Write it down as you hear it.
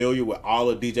familiar with all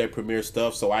of DJ Premier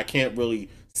stuff, so I can't really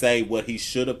say what he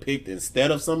should have picked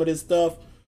instead of some of this stuff.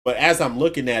 But as I'm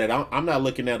looking at it, I'm not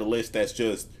looking at a list that's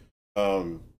just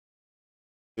hella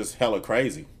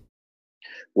crazy.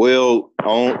 Well,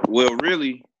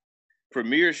 really,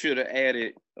 Premier should have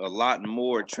added a lot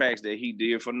more tracks that he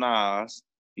did for Nas.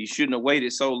 He shouldn't have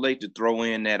waited so late to throw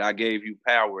in that "I Gave You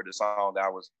Power," the song that I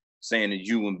was saying that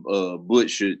you and Butch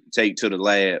should take to the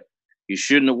lab. He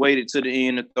shouldn't have waited to the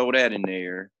end to throw that in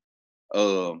there.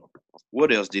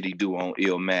 What else did he do on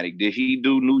Illmatic? Did he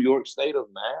do New York State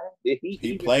of Mind? Did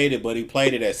he played it, but he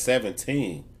played it at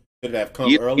 17. Could it have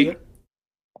come earlier?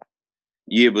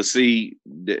 Yeah, but see,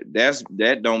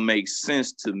 that don't make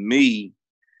sense to me.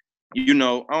 You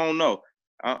know, I don't know.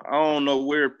 I don't know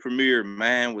where Premier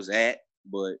mind was at,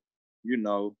 but you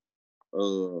know,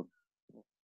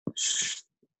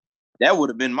 that would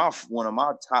have been one of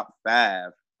my top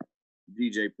 5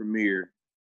 DJ Premier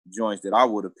joints that I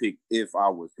would have picked if I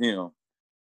was him.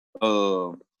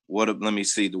 Let me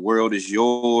see. The World Is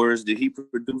Yours. Did he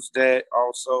produce that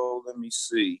also? Let me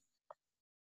see.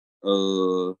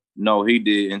 No, he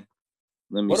didn't.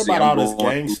 Let me see. What about all this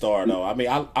Gang Starr though? I mean,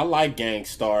 I like Gang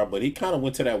Starr, but he kind of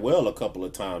went to that well a couple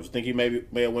of times. You think he may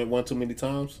have went one too many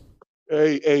times?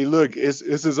 Hey, look, it's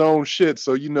his own shit,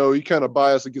 so you know he kind of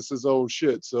biased against his own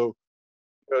shit. So,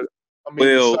 I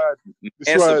mean,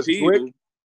 besides Dwick,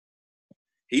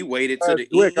 he waited to the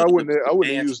Dwick, end. I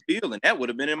wouldn't use and that would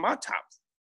have been in my top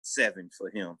 7 for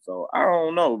him. So I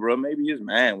don't know, bro. Maybe his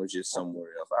mind was just somewhere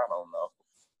else. I don't know.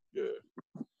 Yeah.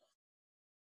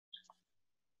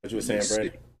 What you were saying,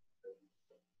 Brady?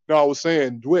 No, I was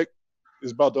saying Dwick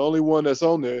is about the only one that's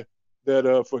on there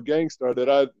that for Gang Starr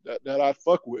that I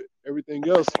fuck with. Everything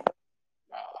else,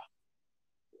 nah.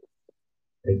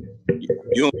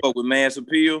 You don't fuck with Mass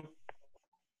Appeal?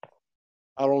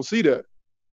 I don't see that.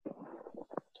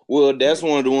 Well, that's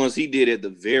one of the ones he did at the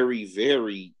very,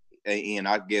 very end.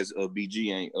 I guess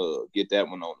BG ain't get that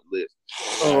one on the list.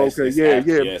 Oh, okay, yeah.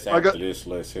 Yes, after this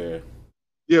list here.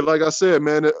 Yeah, like I said,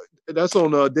 man, that's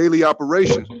on Daily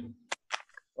Operation.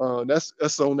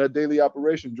 That's on that Daily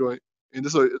Operation joint, and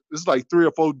it's like 3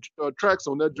 or 4 tracks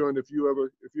on that joint. If you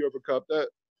ever cop that,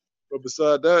 but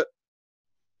beside that,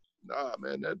 nah,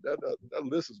 man, that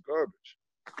list is garbage.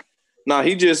 Nah,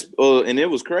 he just and it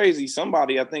was crazy.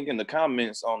 Somebody, I think, in the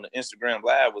comments on the Instagram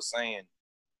Live was saying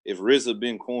if RZA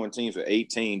been quarantined for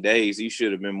 18 days, he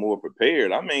should have been more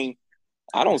prepared. I mean,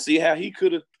 I don't see how he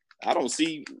could have. I don't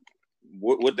see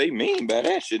what they mean by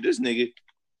that shit. This nigga,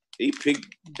 he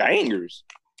picked bangers.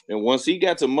 And once he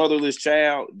got to Motherless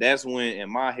Child, that's when,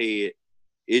 in my head,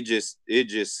 it just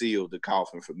sealed the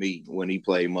coffin for me when he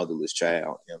played Motherless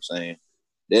Child. You know what I'm saying?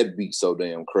 That beat so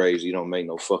damn crazy. It don't make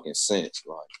no fucking sense.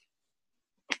 Like,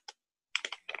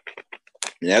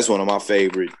 and that's one of my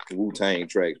favorite Wu-Tang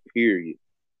tracks, period.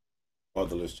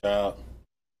 Motherless Child?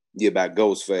 Yeah, by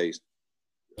Ghostface.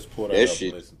 Let's pull that up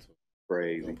shit and listen to it.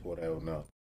 Crazy. Don't pull that one up.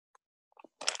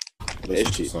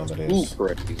 That shit some of this.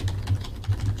 Crazy.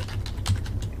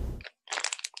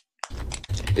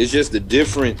 It's just the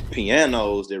different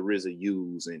pianos that RZA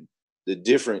used and the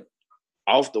different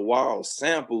off-the-wall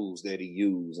samples that he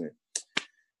used. And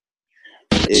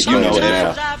you know,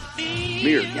 that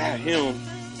Mir got him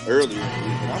earlier.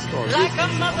 And I started like a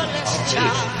motherless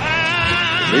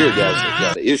child. Mir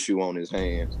got an issue on his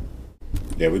hands.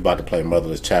 Yeah, we about to play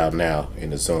Motherless Child now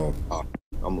in the Zoom.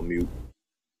 I'm a mute.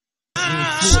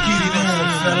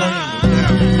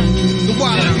 The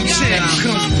Wildlife champ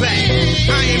comes back.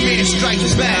 Iron Man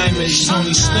strikes back.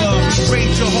 Tony Stark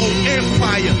raised your whole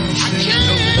empire. I can't.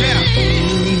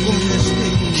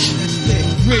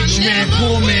 Rich man,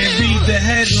 poor man, read the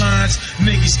headlines.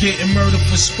 Niggas getting murdered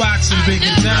for spots and big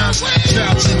and dimes.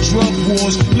 Droughts and drug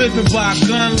wars, living by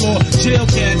gun law. Jail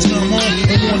cats come home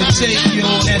and wanna take you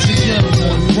on as a young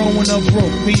one. Growing up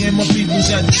broke, me and my peoples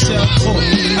at the cell court.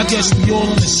 I guess we all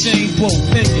in the same boat,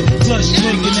 thinking, plus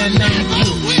drinking that 9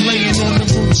 blue. Laying on the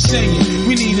roof saying,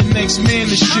 we need the next man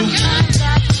to shoot.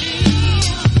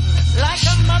 Like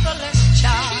a motherless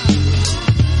child.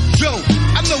 Yo,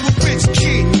 I know a rich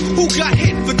kid who got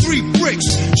hit for 3 bricks.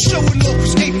 Showing off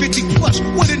his 850 plus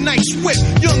with a nice whip.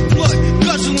 Young blood,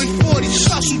 guzzling 40,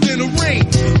 hustled in the rain.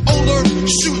 Older,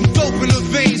 shooting dope in the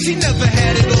veins. He never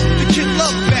had it all. The kid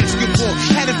loved basketball.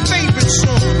 Had a favorite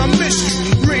song, I Miss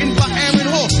You, written by Aaron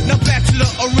Hall. Now back to the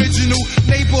original.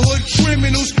 Neighborhood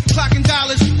criminals, clocking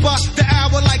dollars by the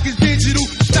hour like it's digital.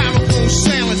 Styrofoam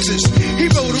silencers. He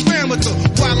rode around with the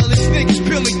wireless niggas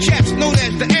peeling caps, known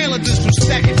as the analysts from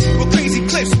stacking. With crazy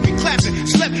clips, be clapping.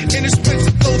 Slept in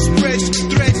expensive clothes, spreads,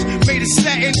 threads, made of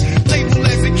satin. Label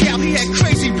as a cow, he had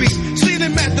crazy beat. Seen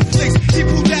him at the flicks, he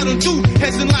pulled out on dude,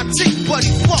 has a Latin, but but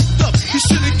he fucked up. He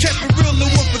should've kept it real and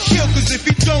went for kill, cause if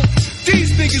he don't,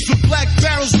 these niggas with black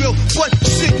barrels will. But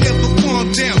shit never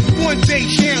calmed down. One day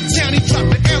downtown, he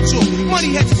dropped an ounce off.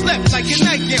 Money had slept like a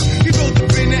nightgown. He rolled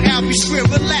up in the Albie Square,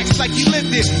 relaxed like he lived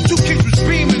there. Two kids was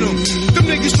beaming him. Them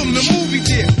niggas from the movie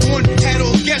there. One had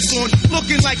all guests on,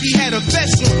 looking like he had a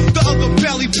vest on. The other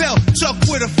belly belt, tucked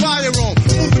with a firearm.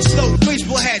 Moving slow,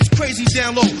 baseball hats, crazy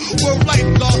down low. Word life,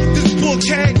 dog, this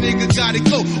bookhead nigga got it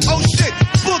glow. Oh shit,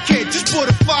 bookhead just bought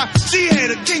a 5G head,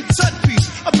 a King Tut piece.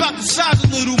 About the size of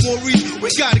Little Maurice.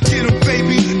 We gotta get him,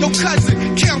 baby. No cousin,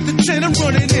 count to 10, I'm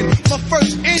running in. My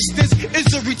first instance is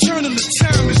a return of the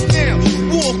time is now.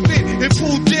 Walked in and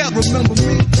pulled out. Remember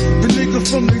me, the nigga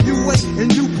from the UA, and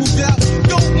you pulled out.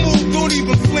 Don't move, don't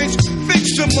even flinch.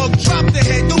 Fix your mug, drop the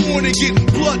head. Don't wanna get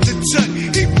blood to touch.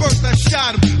 He first, I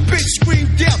shot him. Bitch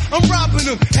screamed out, I'm robbing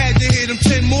him. Had to hit him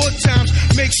 10 more times.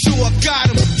 Make sure I got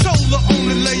him. Told the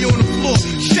owner lay on the floor.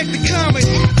 Check the comment.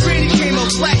 Granny came up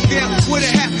black down with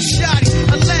a half a shotty.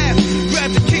 I laughed,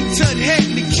 grabbed the King Tut head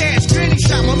in the cash. Granny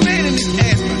shot my man in his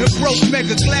ass and broke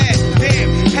mega glass. Damn,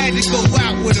 had to go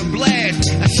out with a blast.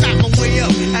 I shot my way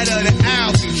up out of the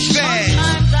Albie fast.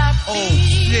 Oh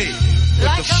shit,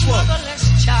 what like the a fuck? motherless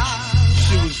child.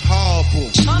 Shit was horrible.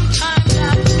 Sometimes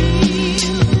I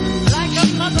feel like a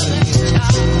motherless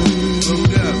child.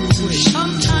 Hold up,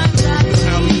 Sometimes I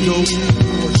how we go? feel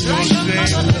like a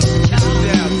motherless child.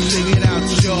 Check it out,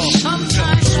 y'all.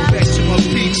 Sometimes I Respect to my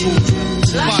people.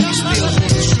 like Bobby a Steele's on the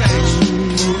motherless tracks. child.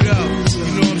 Hold up,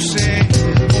 you know what I'm saying?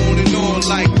 On and on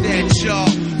like that,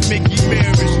 y'all. Mickey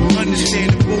Maris, understand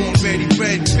the born, ready,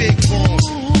 red, big born.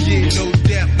 Yeah, no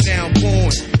depth now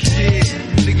born. Yeah,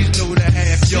 niggas know the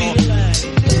half, y'all.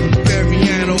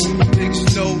 Barriano, niggas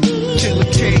know. Killer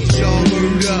Cage, y'all.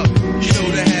 Word up, you know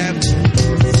the half.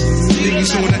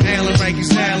 Niggas on the Allen,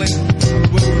 Rankins Allen.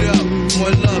 Word up,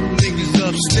 one love, niggas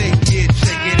upstate. Yeah,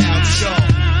 check it out, y'all.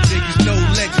 Niggas know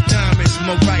Lex Diamonds,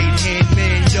 my right hand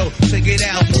man, yo. Check it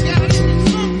out.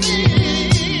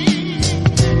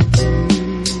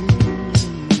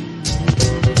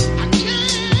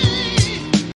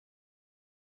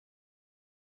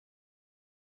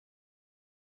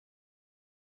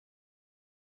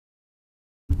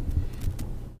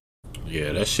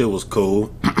 Yeah, that shit was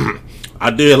cool. I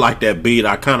did like that beat.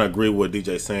 I kind of agree with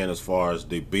DJ saying as far as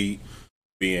the beat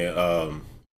being,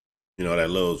 you know, that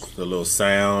little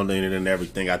sound in it and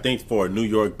everything. I think for a New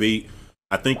York beat,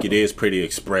 I think it is pretty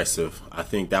expressive. I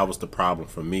think that was the problem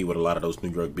for me with a lot of those New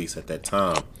York beats at that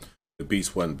time. The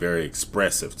beats wasn't very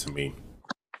expressive to me.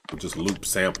 Just loop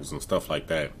samples and stuff like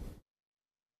that.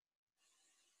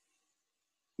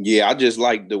 Yeah, I just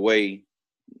like the way,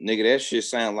 nigga, that shit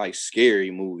sound like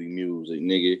scary movie music,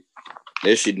 nigga.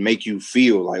 That should make you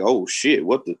feel like, oh shit,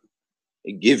 what the?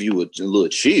 It give you a little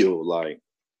chill, like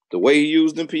the way he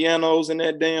used them pianos and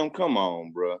that damn. Come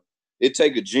on, bro. It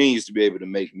take a genius to be able to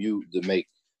make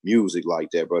music like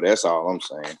that, bro. That's all I'm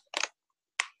saying.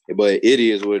 But it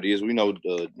is what it is. We know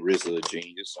the RZA a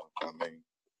genius. So, I mean,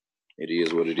 it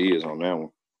is what it is on that one.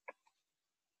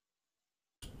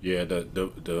 Yeah,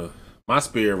 the my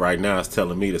spirit right now is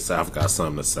telling me the South got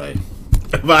something to say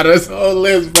about this whole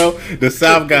list, bro. The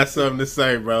South got something to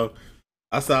say, bro.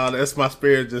 That's my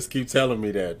spirit just keep telling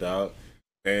me that, dog.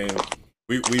 And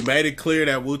we made it clear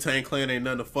that Wu-Tang Clan ain't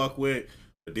nothing to fuck with.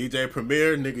 The DJ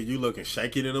Premier, nigga, you looking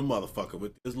shaky than a motherfucker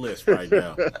with this list right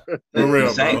now. For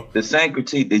real, bro. The same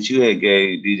critique that you had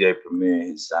gave DJ Premier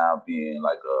and his sound being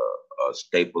like a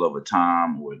staple of a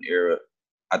time or an era,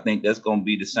 I think that's gonna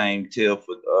be the same tale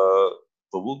for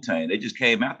Wu-Tang. They just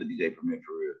came after DJ Premier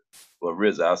for real. Well,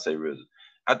 RZA, I'll say RZA.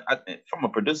 I from a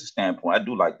producer standpoint, I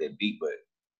do like that beat, but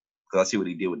because I see what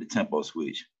he did with the tempo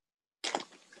switch.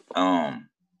 From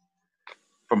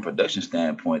a production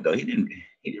standpoint, though, he didn't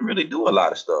really do a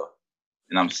lot of stuff.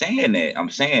 And I'm saying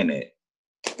that,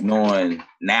 knowing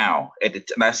now at the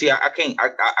now, see, I can't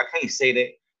say that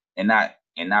and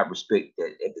not respect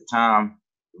that at the time.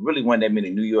 There really wasn't that many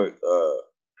New York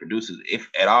producers, if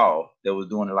at all, that was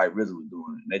doing it like RZA was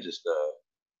doing it. And they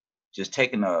just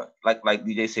taking like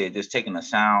DJ said, just taking a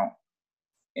sound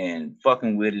and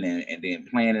fucking with it and then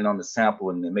playing it on the sample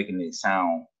and then making it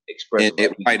sound expressive.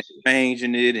 And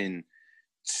changing it and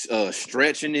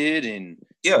stretching it and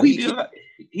yeah, he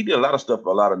did a lot of stuff for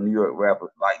a lot of New York rappers,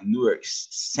 like New York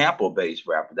sample-based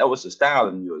rappers. That was the style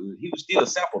in New York. He was still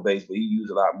sample-based, but he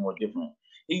used a lot more different.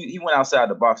 He went outside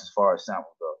the box as far as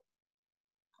samples though.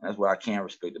 That's what I can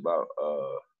respect about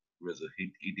RZA.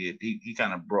 He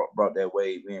kind of brought that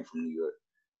wave in from New York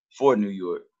for New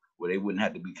York, where they wouldn't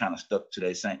have to be kind of stuck to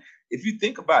that same. If you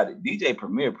think about it, DJ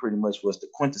Premier pretty much was the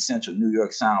quintessential New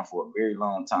York sound for a very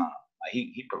long time. Like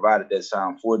he provided that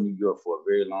sound for New York for a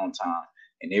very long time.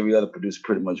 and every other producer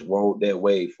pretty much rode that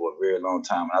wave for a very long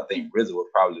time. And I think RZA was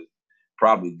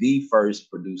probably the first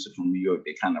producer from New York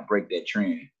that kind of break that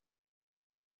trend.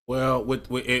 Well,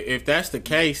 with if that's the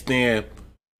case, then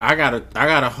I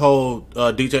gotta hold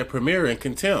DJ Premier in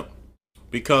contempt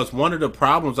because one of the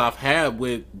problems I've had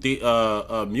with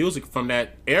the music from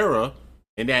that era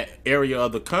in that area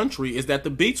of the country is that the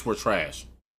beats were trash.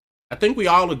 I think we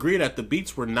all agree that the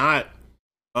beats were not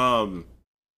um,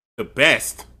 the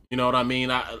best. You know what I mean?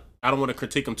 I don't want to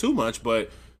critique them too much, but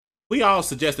we all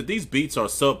suggest that these beats are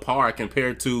subpar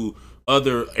compared to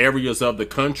other areas of the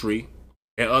country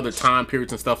and other time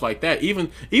periods and stuff like that. Even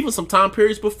some time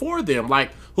periods before them,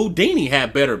 like Houdini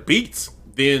had better beats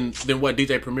than what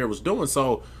DJ Premier was doing.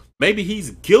 So maybe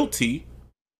he's guilty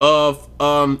of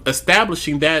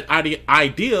establishing that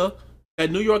idea that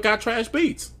New York got trash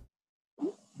beats.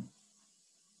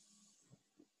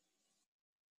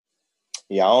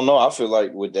 Yeah, I don't know. I feel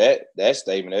like with that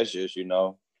statement, that's just,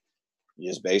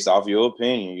 just based off your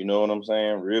opinion. You know what I'm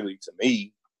saying? Really, to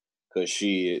me, because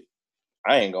shit,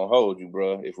 I ain't gonna hold you,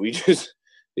 bro. If we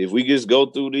just go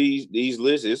through these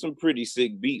lists, there's some pretty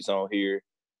sick beats on here,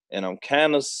 and I'm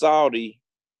kind of salty.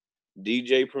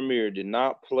 DJ Premier did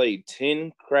not play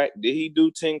 10 crack. Did he do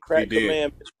 10 crack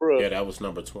commandments, bro? Yeah, that was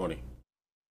number 20.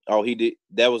 Oh, he did.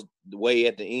 That was way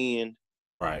at the end.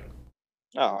 Right.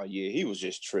 Oh yeah, he was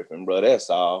just tripping, bro. That's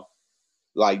all.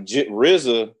 Like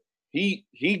RZA, he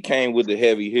came with the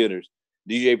heavy hitters.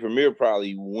 DJ Premier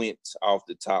probably went off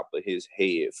the top of his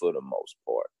head for the most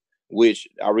part, which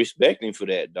I respect him for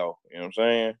that, though. You know what I'm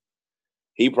saying?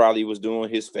 He probably was doing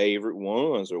his favorite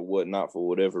ones or whatnot for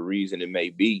whatever reason it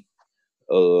may be.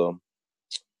 But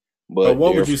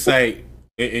what would you say,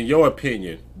 in your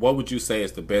opinion, what would you say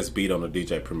is the best beat on the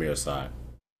DJ Premier side?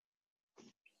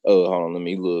 Hold on, let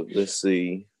me look. Let's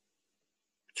see.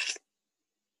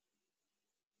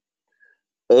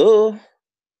 I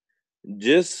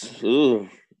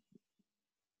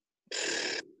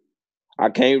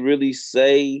can't really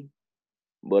say,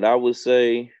 but I would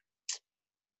say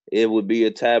it would be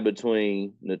a tie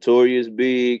between Notorious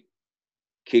Big,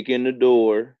 Kick in the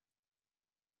Door,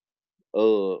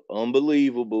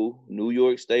 Unbelievable, New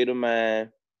York State of Mind.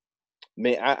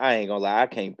 Man, I ain't gonna lie, I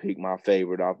can't pick my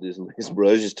favorite off this list, bro.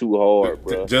 It's just too hard,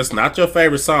 bro. Just not your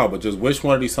favorite song, but just which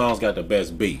one of these songs got the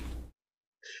best beat?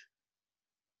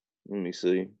 Let me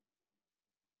see.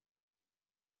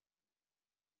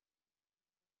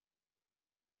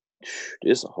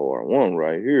 This a hard one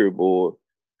right here, boy.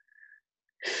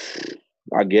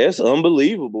 I guess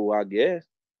Unbelievable, I guess.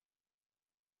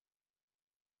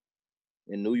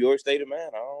 In New York State of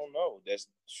Mind, I don't know. That's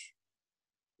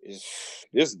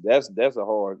a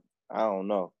hard, I don't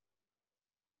know.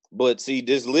 But see,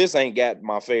 this list ain't got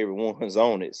my favorite ones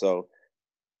on it. So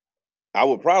I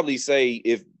would probably say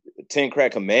if 10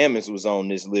 Crack Commandments was on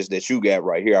this list that you got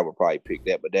right here, I would probably pick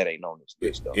that, but that ain't on this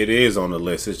list though. It is on the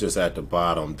list. It's just at the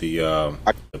bottom. The pound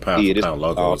for pound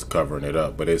logo is covering it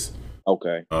up, but it's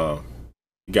okay. You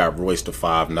got Royce the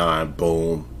 5'9",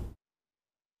 boom.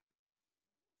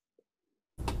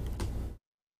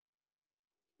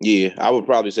 Yeah, I would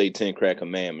probably say 10 Crack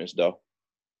Commandments, though.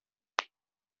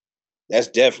 That's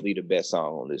definitely the best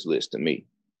song on this list to me.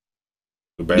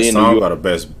 The best song or the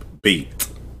best beat?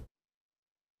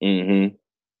 Mm-hmm.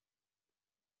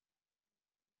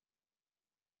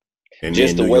 And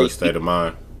just then New York State of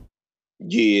Mind.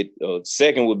 Yeah,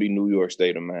 second would be New York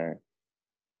State of Mind.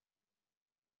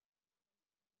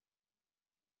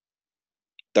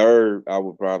 Third, I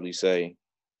would probably say,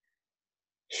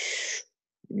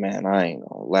 man, I ain't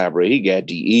gonna elaborate. He got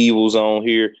the Evils on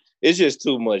here. It's just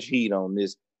too much heat on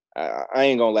this. I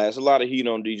ain't gonna lie. It's a lot of heat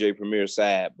on DJ Premier's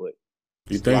side, but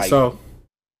you think so?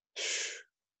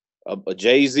 A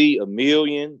Jay-Z, A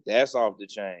Million, that's off the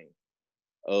chain.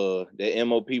 The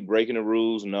MOP Breaking the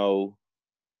Rules, no.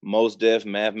 Mos Def,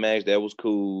 Math Max, that was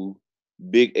cool.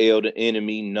 Big L, The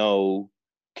Enemy, no.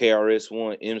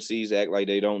 KRS-One, MCs Act Like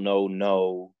They Don't Know,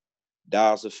 no.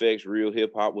 DOS Effects, Real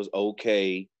Hip Hop was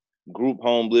okay. Group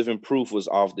Home Living Proof was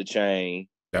off the chain.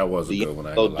 That was a good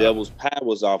one. Devil's Pie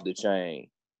was off the chain.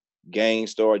 Gang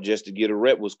Star, Just to Get a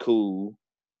Rep was cool.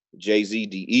 Jay-Z,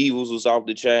 The Evils was off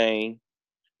the chain.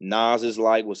 Nas Is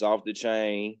Like was off the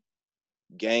chain.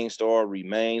 Gang Star,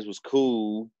 Remains was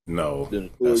cool. No,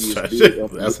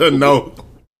 that's a no.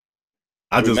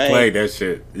 I just played that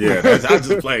shit. Yeah, I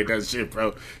just played that shit,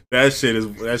 bro. That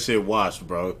shit washed,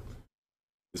 bro.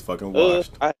 It's fucking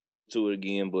washed. I to it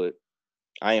again, but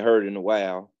I ain't heard it in a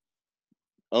while.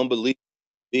 Unbelievable,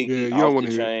 Biggie off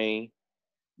the chain.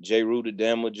 J. Rue the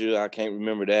Damager, I can't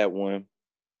remember that one.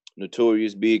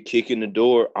 Notorious Big, Kick in the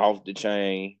Door off the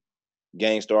chain.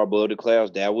 Gangstar Above the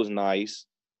Clouds, that was nice.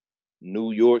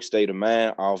 New York State of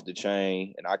Mind off the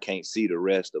chain, and I can't see the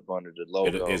rest up under the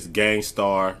logo. It's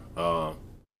Gangstar,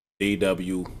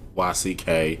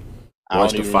 DWYCK, I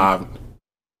Royce don't the even- 5,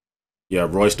 yeah,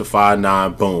 Royce the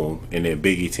 5'9", boom, and then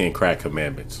Biggie 10 Crack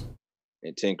Commandments.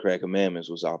 And 10 Crack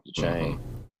Commandments was off the chain. Mhm.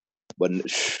 But the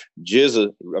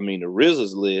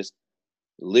RZA's list,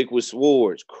 Liquid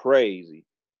Swords, crazy.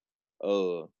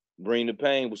 Bring the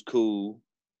Pain was cool.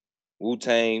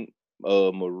 Wu-Tang,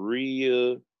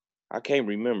 Maria, I can't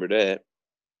remember that.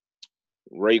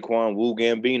 Raekwon, Wu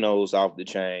Gambino's off the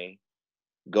chain.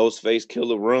 Ghostface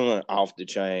Killer Run off the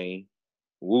chain.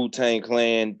 Wu-Tang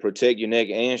Clan, Protect Your Neck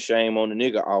and Shame on the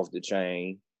Nigga off the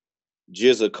chain.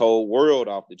 Jizza Cold World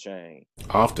off the chain.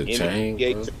 Off the chain, bro.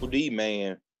 MGA2D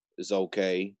Man is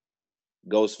okay.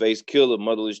 Ghostface Killer,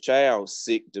 Motherless Child,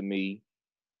 sick to me.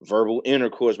 Verbal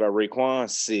Intercourse by Raekwon,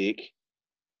 sick.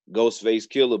 Ghostface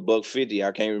Killer, $150,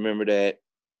 I can't remember that.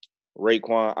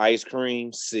 Raekwon Ice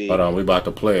Cream, sick. Hold on, we about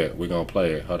to play it. We gonna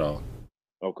play it. Hold on.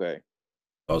 Okay.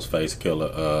 Ghostface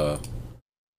Killer,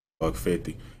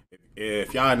 $150.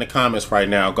 If y'all in the comments right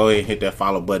now, go ahead and hit that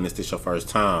follow button if this your first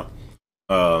time.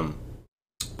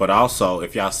 But also,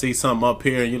 if y'all see something up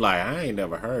here and you like, I ain't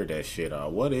never heard that shit,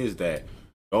 what is that?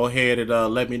 Go ahead and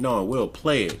let me know and we'll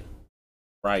play it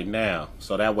right now.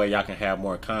 So that way y'all can have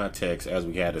more context as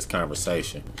we have this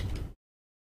conversation.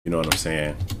 You know what I'm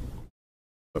saying?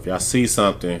 If y'all see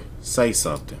something, say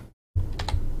something.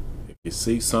 If you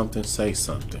see something, say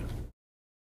something.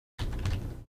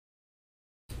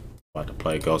 About to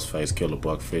play Ghostface Killer,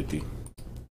 $150.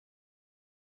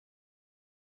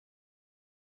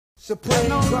 Supreme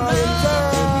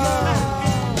clientele.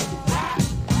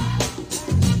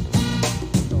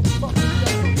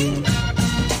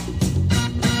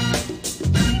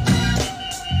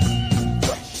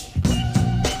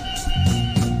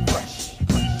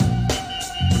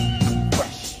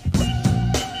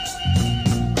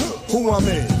 Who I'm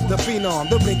is, the phenom,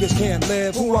 the niggas can't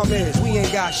live. Who I'm is, we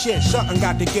ain't got shit, something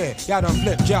got to get. Y'all done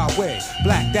flipped y'all way,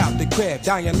 blacked out the crib,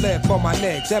 dying live for my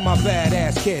necks and my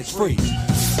badass kids freeze.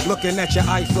 Looking at your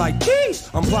ice like, geez,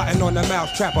 I'm plotting on the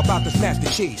mouse trap, about to snatch the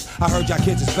cheese. I heard y'all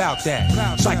kids is about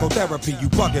that. Psychotherapy, you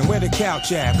bugging, where the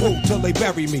couch at? Woo, till they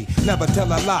bury me. Never tell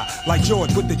a lie, like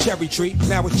George with the cherry tree.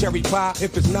 Now it's cherry pie,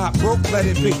 if it's not broke, let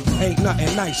it be. Ain't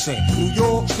nothing nice in New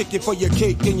York, stick it for your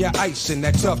cake and your icing.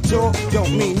 That tough talk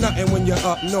don't mean nothing when you're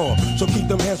up north. So keep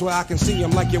them hands where I can see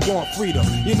them like you want freedom.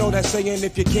 You know that saying,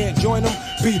 if you can't join them,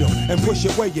 beat them and push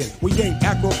your way in. We ain't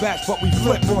acrobats, but we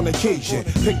flip on occasion.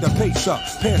 Pick the pace up,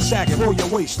 pants sagging, roll your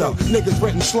waist up. Niggas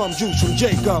renting slum juice from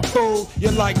Jacob. Fool,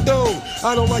 you're like, dude,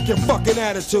 I don't like your fucking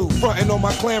attitude. Frontin' on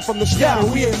my clan from the start,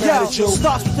 we ain't mad at you.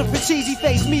 Starts with the cheesy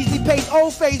face, measly pace,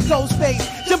 old face, ghost face.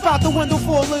 Jump out the window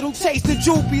for a little taste of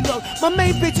droopy look. My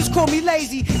main bitches call me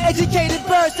lazy. Educated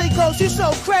birds say ghost, you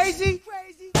so crazy.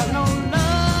 No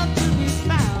love to be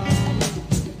found.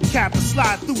 Cap and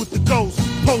slide through with the ghost.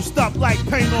 Post up like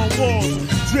paint on walls.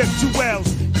 Drip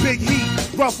jewels, big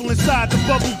heat, ruffle inside the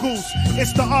bubble goose.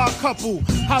 It's the odd couple.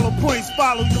 Hollow points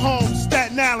follow you home.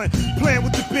 Staten Island, playing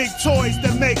with the big toys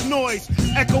that make noise.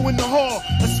 Echo in the hall,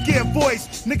 a scared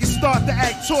voice. Niggas start to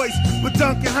act choice, but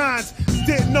Duncan Hines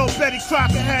didn't know Betty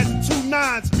Crocker had 2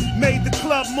 9s. Made the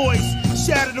club moist,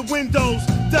 shattered the windows,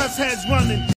 dust heads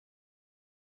running.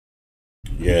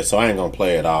 Yeah, so I ain't gonna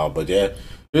play it all, but yeah,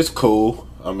 it's cool.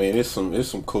 I mean, it's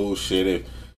some cool shit.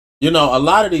 You know, a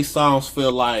lot of these songs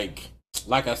feel like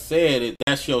I said,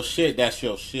 that's your shit,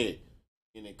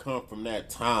 and it come from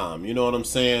that time. You know what I'm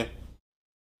saying?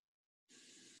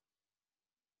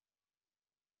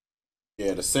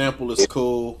 Yeah, the sample is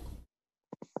cool.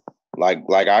 Like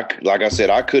I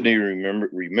said, I couldn't even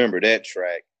remember that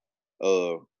track.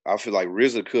 I feel like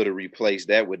RZA could have replaced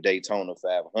that with Daytona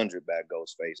 500 by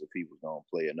Ghostface if he was gonna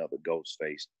play another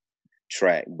Ghostface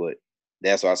track. But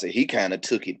that's why I said he kind of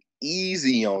took it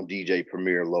easy on DJ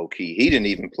Premier low key. He didn't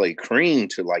even play Cream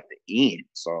to like the end.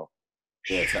 So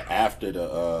yeah, to after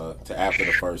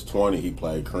the first 20, he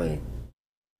played Cream.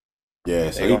 Yeah,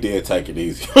 so he did take it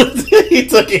easy. He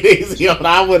took it easy on.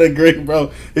 I would agree,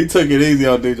 bro. He took it easy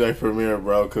on DJ Premier,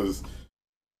 bro. Because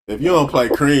if you don't play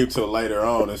Cream till later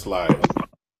on, it's like.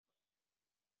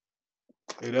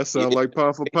 Hey, that sounds like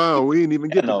pound for pound. We ain't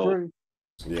even get the Cream.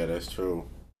 Yeah, that's true.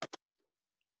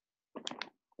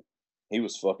 he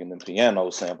was fucking them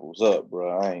piano samples up,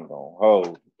 bro. I ain't gonna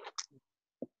hold.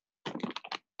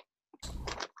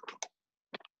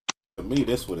 To me,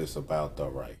 this what it's about, though,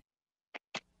 right?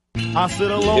 I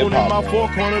sit alone in my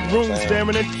four-cornered room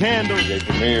staring at candles. DJ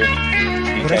Premier,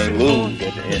 you can't lose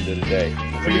at the end of the day.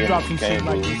 Let me drop some shit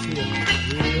like this here.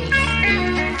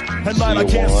 At night I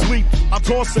can't sleep. I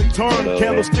toss and turn.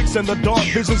 Candlesticks in the dark.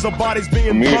 Visions of bodies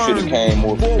being burned.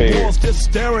 Four walls just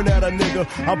staring at a nigga.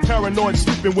 I'm paranoid,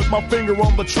 sleeping with my finger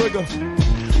on the trigger.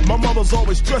 My mother's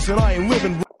always stressing I ain't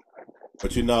living.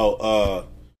 But we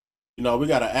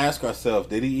gotta ask ourselves: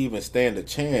 did he even stand a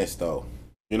chance, though?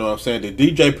 You know what I'm saying? Did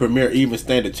DJ Premier even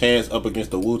stand a chance up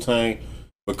against the Wu-Tang?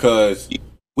 Because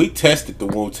we tested the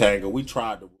Wu-Tang, or we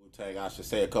tried the Wu-Tang, I should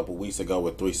say, a couple weeks ago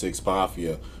with 3 6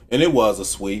 Mafia, and it was a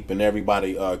sweep, and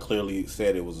everybody clearly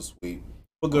said it was a sweep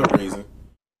for good reason.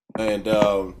 And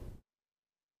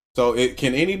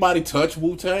can anybody touch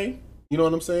Wu-Tang? You know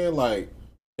what I'm saying? Like,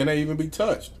 can they even be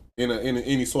touched in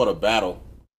any sort of battle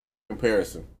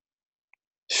comparison?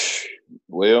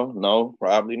 Well, no,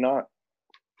 probably not.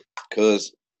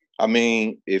 Because, I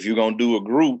mean, if you're going to do a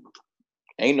group,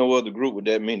 ain't no other group with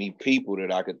that many people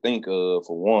that I could think of,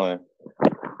 for one.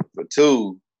 For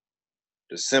two,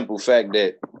 the simple fact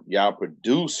that y'all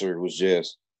producer was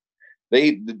just,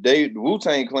 the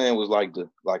Wu-Tang Clan was like a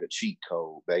cheat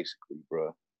code, basically,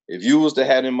 bro. If you was to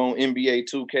have them on NBA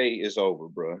 2K, it's over,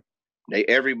 bro.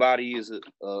 Everybody is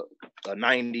a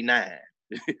 99,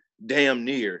 damn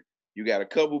near. You got a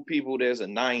couple people that's a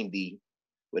 90,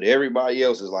 but everybody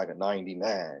else is like a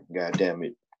 99. God damn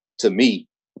it. To me,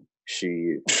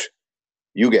 shit.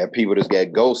 You got people that's got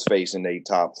Ghostface in their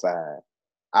top 5.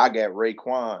 I got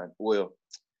Raekwon. Well,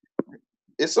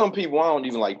 it's some people I don't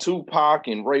even like. Tupac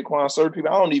and Raekwon, certain people,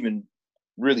 I don't even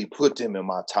really put them in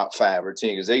my top 5 or 10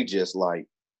 because they just like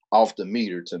off the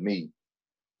meter to me.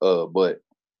 But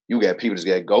you got people that's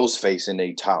got Ghostface in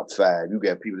their top 5. You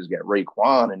got people that's got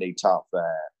Raekwon in their top 5.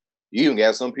 You even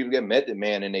got some people that Method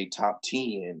Man in their top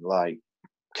 10, like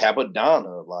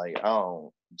Capadonna, like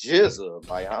Jizza,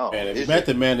 like Man, if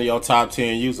Method Man in your top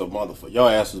 10, you's a motherfucker. Your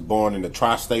ass was born in the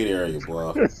tri-state area,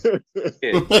 bro. I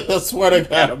swear to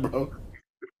God, bro.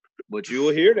 But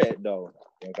you'll hear that though.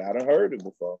 I done heard it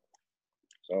before.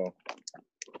 So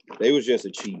they was just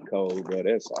a cheat code, bro.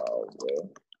 That's all, bro.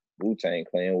 Wu-Tang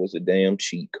Clan was a damn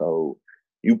cheat code.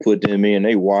 You put them in,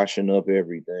 they washing up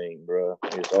everything, bro.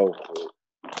 It's over.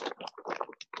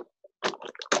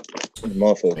 The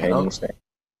motherfucker can't even stand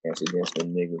against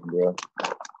them niggas, bro.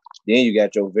 Then you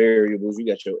got your variables, you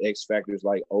got your X factors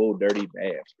like Old Dirty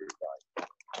Bastard.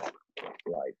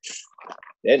 Like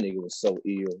that nigga was so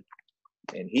ill.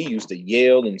 And he used to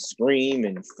yell and scream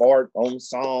and fart on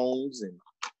songs and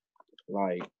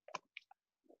like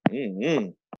He's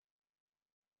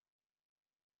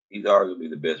arguably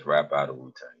the best rapper out of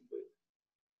Wu-Tang, but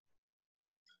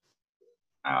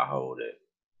I'll hold it.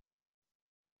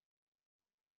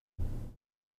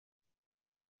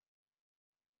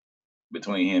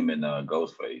 Between him and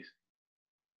Ghostface.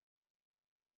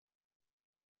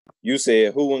 You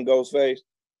said who and Ghostface?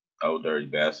 Old Dirty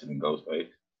Bastard and Ghostface.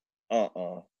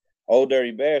 Old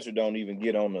Dirty Bastard don't even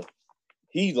get on the.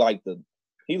 He like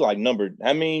number.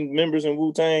 How many members in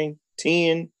Wu-Tang?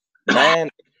 10, 9.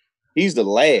 He's the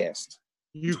last.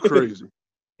 You crazy?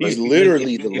 He's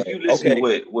literally the last. If you listen to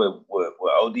what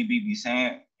ODB be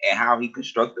saying and how he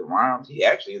constructed rhymes, he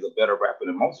actually is a better rapper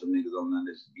than most of the niggas on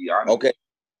this. To be honest. Okay.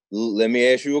 Let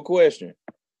me ask you a question.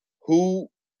 Who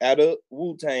out of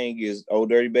Wu-Tang is Old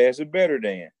Dirty Bastard better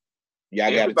than?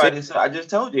 Y'all got to I just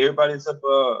told you, everybody's up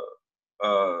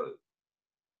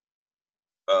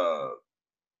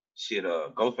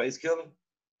Ghostface Killer.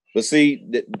 But see,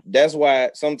 that's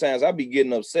why sometimes I be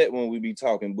getting upset when we be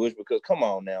talking Bush, because come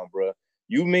on now, bro.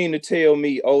 You mean to tell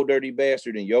me Old Dirty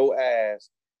Bastard in your eyes,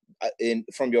 and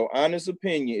from your honest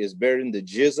opinion, is better than the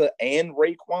Jizza and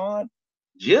Raekwon?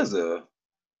 Jizza?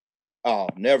 Oh,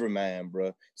 never mind,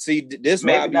 bro. See, this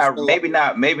maybe not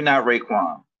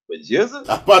Raekwon, but Jizza.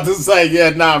 I'm about to say,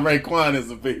 Raekwon is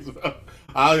a beast, bro.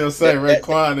 I was gonna say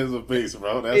Raekwon is a beast,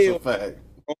 bro. That's a fact.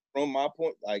 From my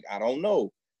point, like I don't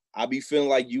know. I be feeling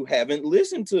like you haven't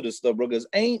listened to the stuff, bro. Because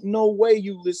ain't no way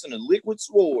you listen to Liquid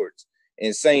Swords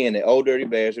and saying that Old Dirty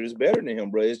Bastard is better than him,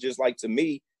 bro. It's just like, to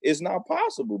me, it's not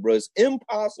possible, bro. It's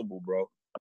impossible, bro.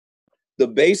 The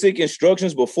basic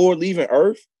instructions before leaving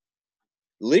Earth.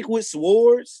 Liquid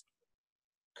Swords?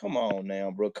 Come on now,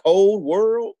 bro. Cold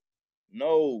World?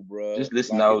 No, bro. Just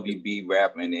listen to ODB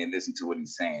rapping and then listen to what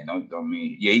he's saying. Don't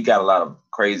mean, yeah, he got a lot of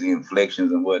crazy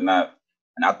inflections and whatnot.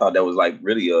 And I thought that was like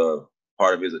really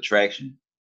part of his attraction.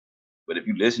 But if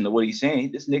you listen to what he's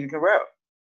saying, this nigga can rap.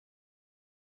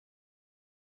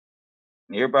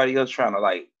 And everybody else trying to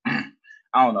like, I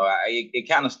don't know. It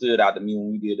kind of stood out to me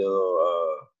when we did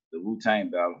the Wu-Tang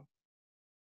battle.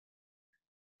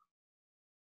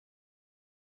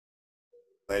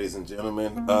 Ladies and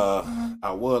gentlemen,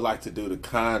 I would like to do the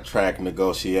contract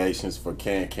negotiations for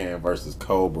Can versus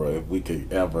Cobra, if we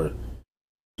could ever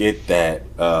get that.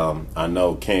 I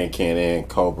know Can and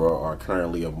Cobra are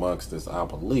currently amongst us, I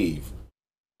believe.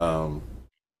 I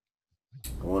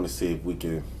want to see if we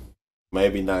can,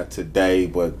 maybe not today,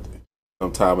 but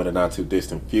sometime in the not too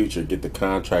distant future, get the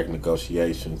contract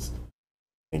negotiations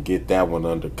and get that one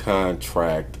under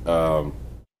contract.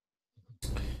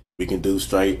 We can do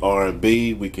straight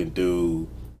R&B. We can do,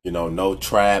 no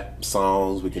trap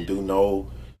songs. We can do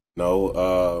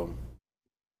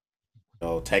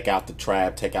take out the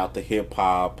trap, take out the hip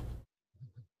hop.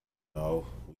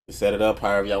 Set it up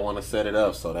however y'all want to set it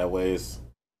up, so that way it's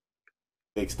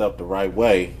fixed up the right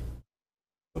way,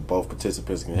 so both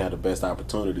participants can have the best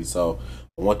opportunity. So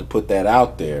I want to put that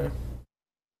out there.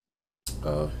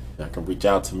 I can reach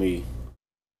out to me.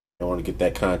 I want to get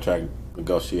that contract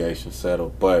negotiation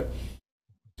settled. But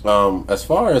as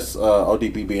far as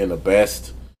ODB being the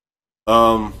best,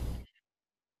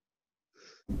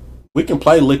 we can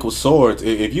play Liquid Swords.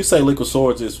 If you say Liquid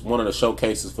Swords is one of the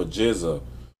showcases for GZA,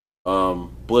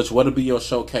 Butch, what would be your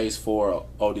showcase for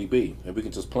ODB? And we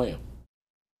can just play him.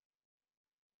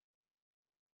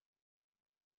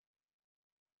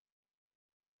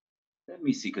 Let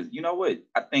me see, because you know what?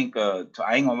 I think I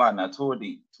ain't gonna lie. Now toward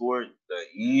the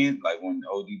end, like when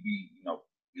ODB,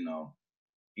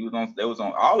 he was on. There was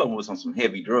on all of them was on some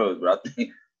heavy drugs, but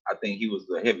I think he was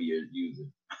the heavier user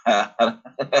out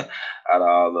of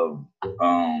all of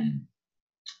them.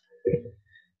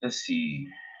 Let's see.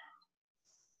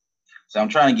 So I'm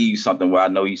trying to give you something where I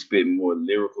know he's spitting more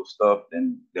lyrical stuff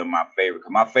than my favorite.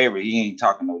 Cause my favorite, he ain't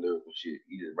talking no lyrical shit.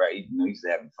 He just he's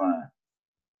having fun.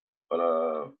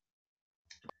 But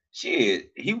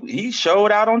shit, he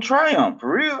showed out on Triumph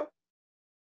for real.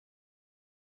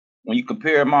 When you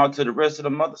compare him all to the rest of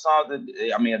the other songs,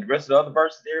 the rest of the other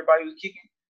verses everybody was kicking,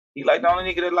 he like the only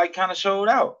nigga that like kind of showed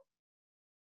out.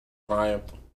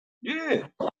 Triumph. Yeah.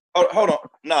 Hold on.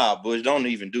 Nah, Bush, don't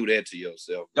even do that to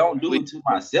yourself. Don't do it to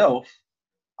myself.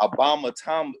 Obama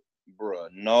Tom, bruh,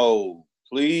 no,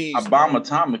 please.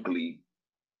 Abomatomically.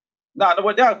 Nah,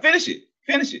 finish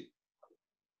it.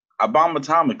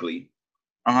 Abomatomically.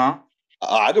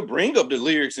 I could bring up the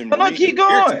lyrics and keep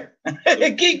going.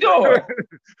 Keep going.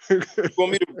 You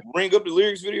want me to bring up the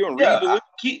lyrics video and read the lyrics?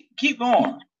 Keep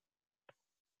going.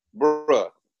 Bruh,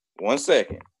 1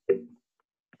 second.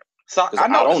 I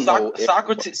don't know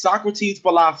Socrates'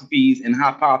 philosophies and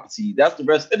hypotheses. That's the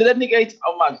rest. That nigga ain't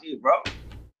talking about shit, bro.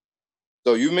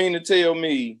 So you mean to tell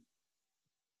me?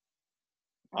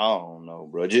 I don't know,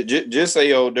 bro. Just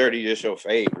say Old Dirty is your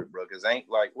favorite, bro. Cause ain't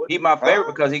like what? He my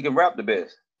favorite because he can rap the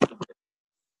best.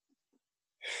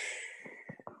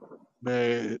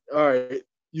 Man, all right.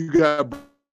 You got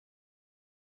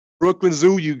Brooklyn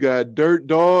Zoo. You got Dirt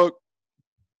Dog.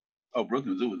 Oh,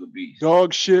 Brooklyn Zoo is a beast.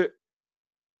 Dog shit.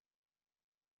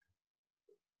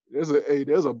 There's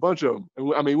a bunch of them.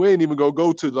 I mean, we ain't even gonna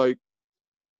go to like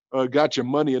Got Your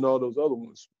Money and all those other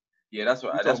ones. Yeah, that's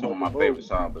one of my favorite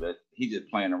songs, but he just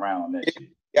playing around on that shit.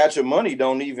 Got Your Money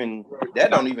don't even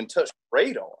touch the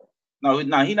radar. No,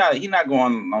 he not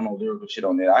going on no lyrical shit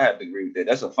on there. I have to agree with that.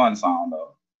 That's a fun song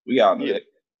though. We all know that.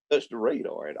 Touch the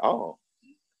radar at all.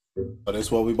 But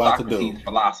that's what we about to do.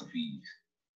 Philosophies.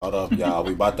 Hold up, y'all.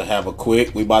 We about to have a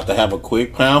quick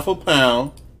pound for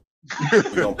pound.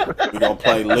 We're gonna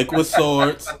play Liquid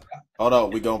Swords. Hold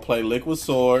up, we're gonna play Liquid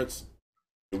Swords.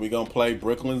 And we're gonna play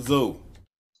Brooklyn Zoo.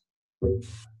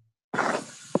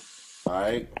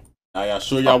 Alright. Now y'all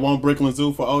sure y'all want Brooklyn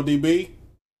Zoo for ODB?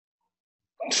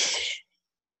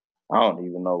 I don't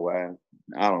even know why.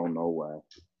 I don't know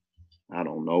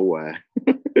why.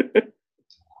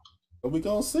 But we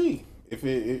gonna see.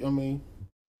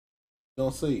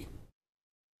 Gonna see.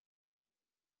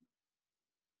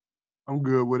 I'm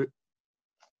good with it.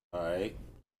 Alright.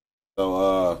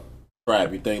 So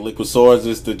Trap, you think Liquid Swords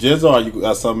is the GZA, or you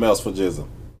got something else for GZA?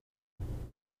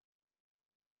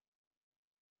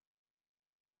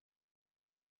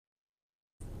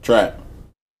 Trap.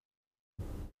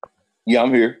 Yeah,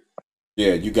 I'm here.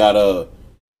 Yeah, you got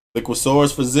Liquid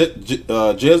Swords for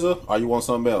GZA, or you want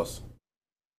something else?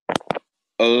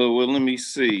 Well, let me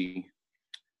see.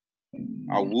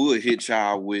 I would hit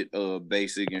y'all with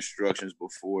basic instructions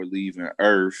before leaving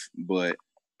Earth, but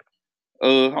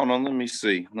hold on, let me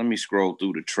see. Let me scroll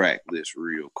through the track list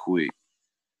real quick.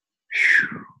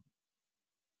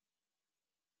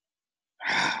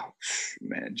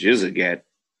 Man, this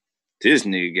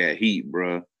nigga got heat,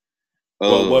 bro.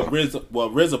 Well, what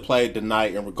RZA played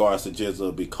tonight in regards to GZA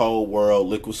would be Cold World,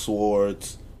 Liquid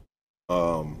Swords.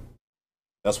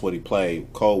 That's what he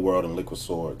played. Cold World and Liquid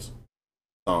Swords.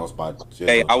 Songs by GZA.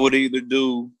 Hey, I would either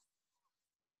do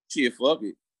shit, fuck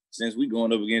it. Since we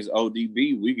going up against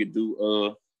ODB, we could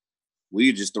do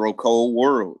We just throw Cold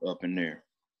World up in there.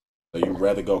 So you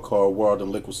rather go Cold World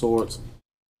than Liquid Swords?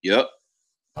 Yep.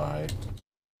 All right.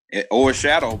 Or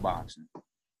shadow boxing.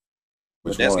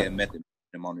 Which but that's one? got method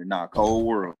on there. Not Cold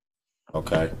World.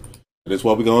 Okay. This is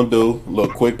what we're gonna do.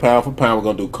 Look, quick pound for pound.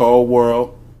 We're gonna do Cold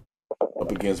World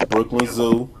up against Brooklyn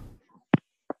Zoo.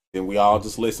 Then we all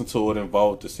just listen to it and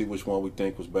vote to see which one we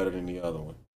think was better than the other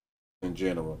one in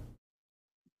general.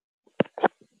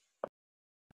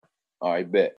 All right,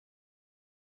 bet.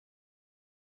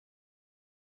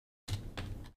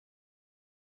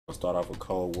 I'll start off with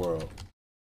Cold World.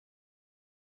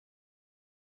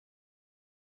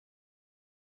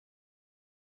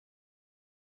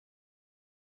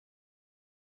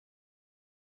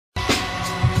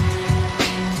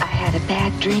 I had a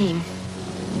bad dream.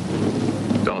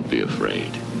 Don't be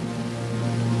afraid.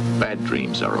 Bad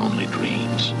dreams are only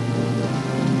dreams.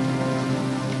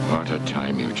 What a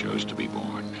time you chose to be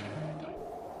born.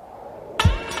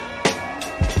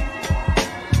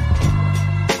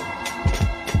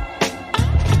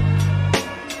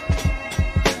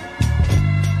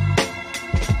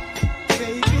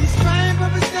 Baby's crying,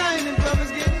 brothers dying, and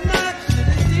brothers getting knocked. Shit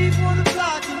is deep on the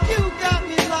block, and you got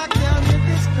me locked down in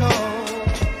this cold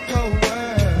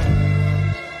world.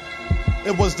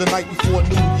 It was the night before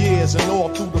New Year's, and all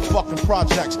through the fucking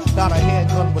projects, not a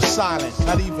handgun was silent,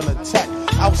 not even a tech.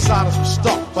 Outsiders were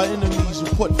stuck by enemies who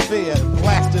put fear and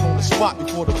blasted on the spot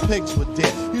before the pigs were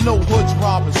dead. You know hoods,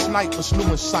 robbers, snipers, new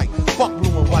in sight. Fuck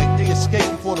blue and white, they escaped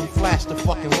before them flashed the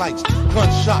fucking lights.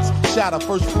 Gunshots shatter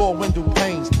first floor window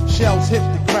panes. Shells hit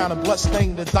the ground and blood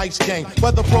stained the dice game.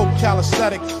 Weather broke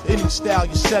calisthenic, any style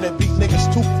you said it. Beat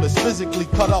niggas toothless, physically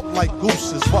cut up like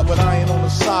gooses. But with iron on the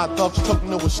side, thugs took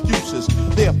no excuses.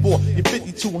 Therefore, your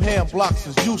 52 hand blocks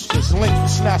is useless. Links were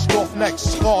snatched off necks,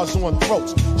 scars on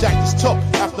throats. Jackets took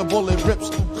after bullet rips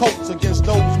through coats against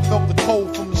those who felt the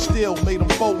cold from the steel, made them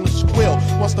fold and squeal.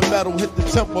 Once the metal hit the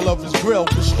temple of his grill,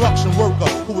 construction worker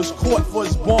who was caught for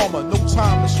his bomber. No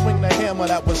time to swing the hammer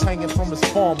that was hanging from his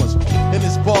farmers. In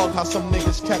his bug, how some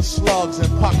niggas catch slugs and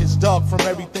pockets dug from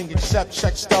everything except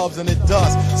check stubs. And it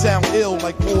does sound ill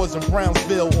like wars in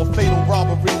Brownsville or fatal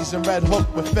robberies in Red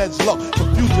Hook where feds look for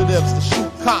fugitives to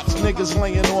shoot cops. Niggas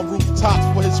laying on rooftops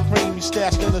for his cream he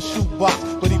stashed in a shoebox.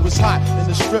 But he was hot and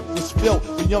the strip was filled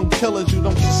with young killers you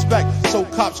don't suspect. So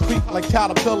cops creep like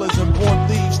caterpillars and born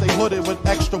thieves. They hooded with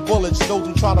extra bullets. Those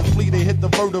who try to flee, they hit the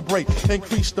vertebrae.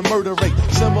 Increase the murder rate.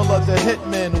 Similar to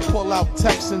hitmen who pull out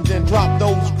texts and then drop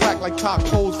those crack like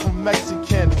tacos from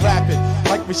Mexican. Rapid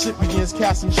like recipients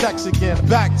casting checks again.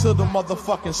 Back to the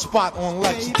motherfucking spot on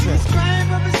Lexington. Baby's crying,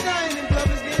 brothers dying, and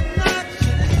brothers getting knocked.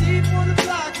 Shit is deep on the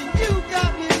block, and you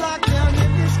got me locked down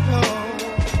in this cold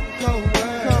world.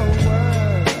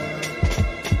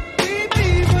 We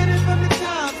be running from the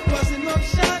cops, busting up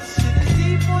shots. Shit is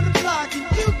deep on the block, and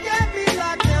you got me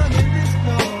locked down in this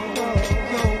cold world.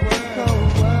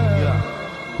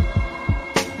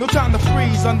 No time to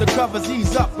freeze, undercovers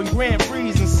ease up and grand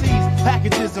freeze and seize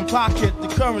packages and pocket the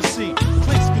currency.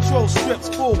 Clicks, control strips,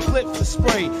 full clips to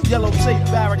spray. Yellow tape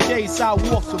barricades,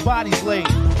 sidewalks with bodies laid.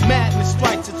 Madness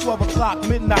strikes at 12 o'clock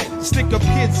midnight. Stick up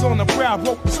kids on the proud,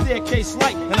 rope the staircase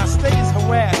light, and I stays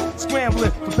harassed,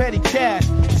 scrambling for petty cash.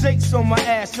 Jake's on my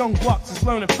ass, young bucks is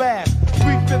learning fast.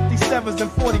 357s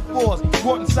and 44s,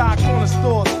 brought inside corner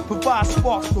stores, provide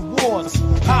sparks for wars.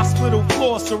 Hospital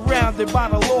floors surrounded by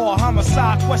the law.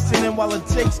 Homicide questioning while the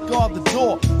Jakes guard the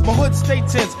door. My hood stay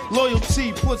tense,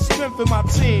 loyalty puts strength in my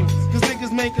team. Cause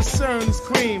niggas main concern is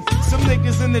cream. Some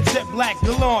niggas in the jet black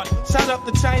gallant. Shout up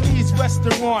the Chinese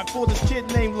restaurant for this kid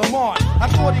named Lamont. I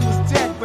thought he was dead, but